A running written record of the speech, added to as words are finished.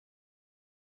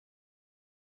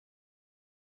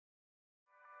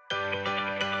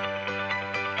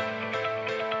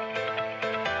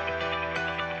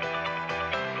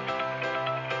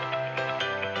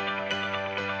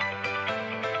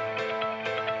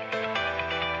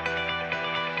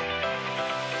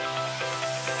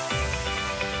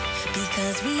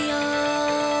'Cause we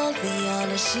all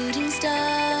are shooting stars.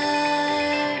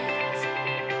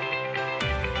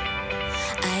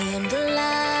 I am the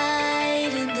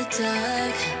light in the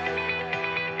dark.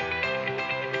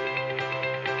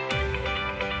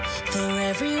 For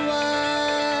every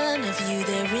one of you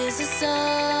there is a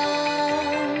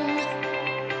song.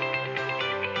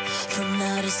 From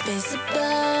outer space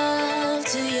above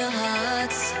to your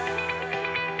hearts.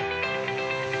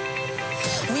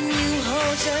 When you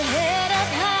hold your head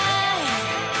up high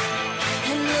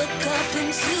and look up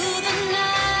into the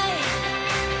night,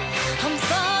 I'm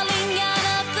falling out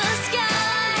of the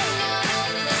sky.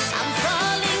 I'm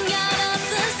falling out of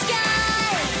the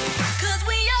sky. 'Cause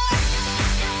we are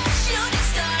shooting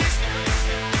stars.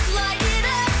 Light it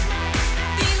up,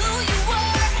 be who you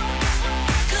are.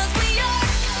 'Cause we are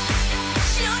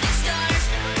shooting stars.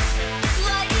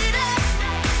 Light it up,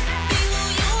 be who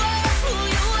you are, who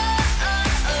you are.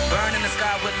 Burn in the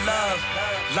sky with love,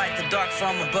 light the dark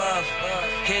from above.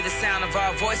 Hear the sound of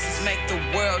our voices, make the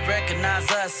world recognize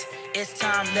us. It's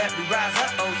time that we rise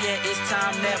up, oh yeah, it's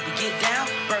time that we get down.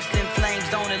 Burst in flames,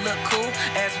 don't it look cool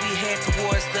as we head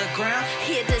towards the ground?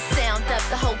 Hear the sound of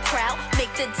the whole crowd,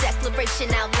 make the declaration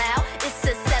out loud. It's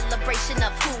a celebration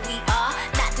of who we are,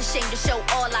 not ashamed to show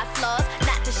all our flaws,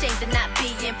 not ashamed of not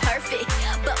being perfect,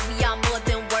 but we are more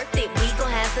than worth it. We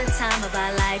gon' have the time of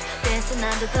our life, dancing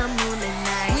under the moonlit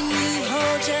night. When you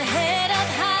hold your head up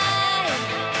high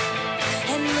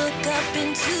and look up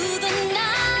into the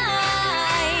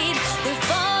night, we're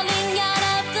falling out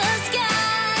of the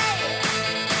sky.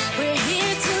 We're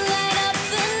here to light up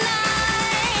the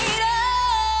night.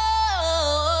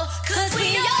 Oh, 'cause we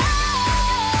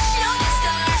are shooting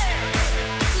stars.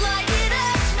 Light it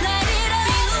up,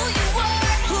 be who you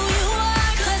are, who you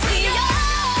are. 'Cause we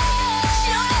are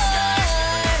shooting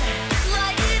stars.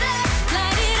 Light it up,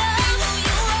 be who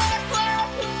you are.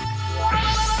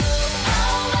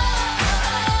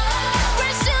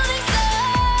 We're shooting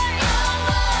stars.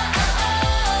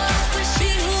 Be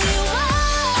who you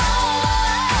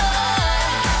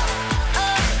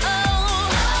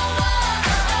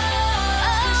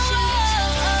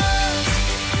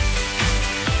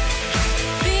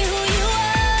Be who you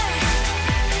are.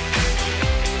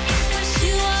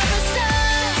 You are a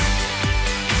star.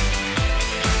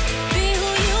 Be who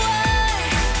you are.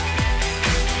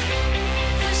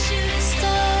 We're shooting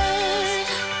stars.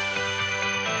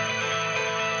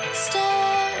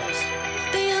 Stars.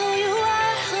 Be who you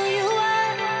are, who you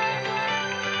are.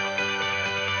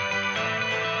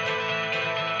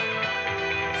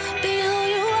 Be who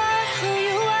you are, who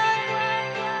you are.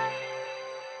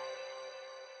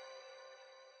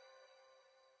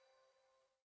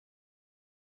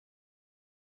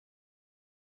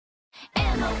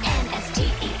 MONSTER,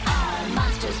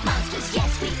 monsters, monsters,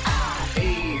 yes we are.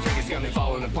 Hey, Vegas got me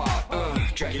falling apart.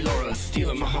 Dracula,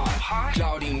 stealing my heart.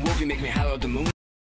 Claudine Wolfie make me holler at the moon.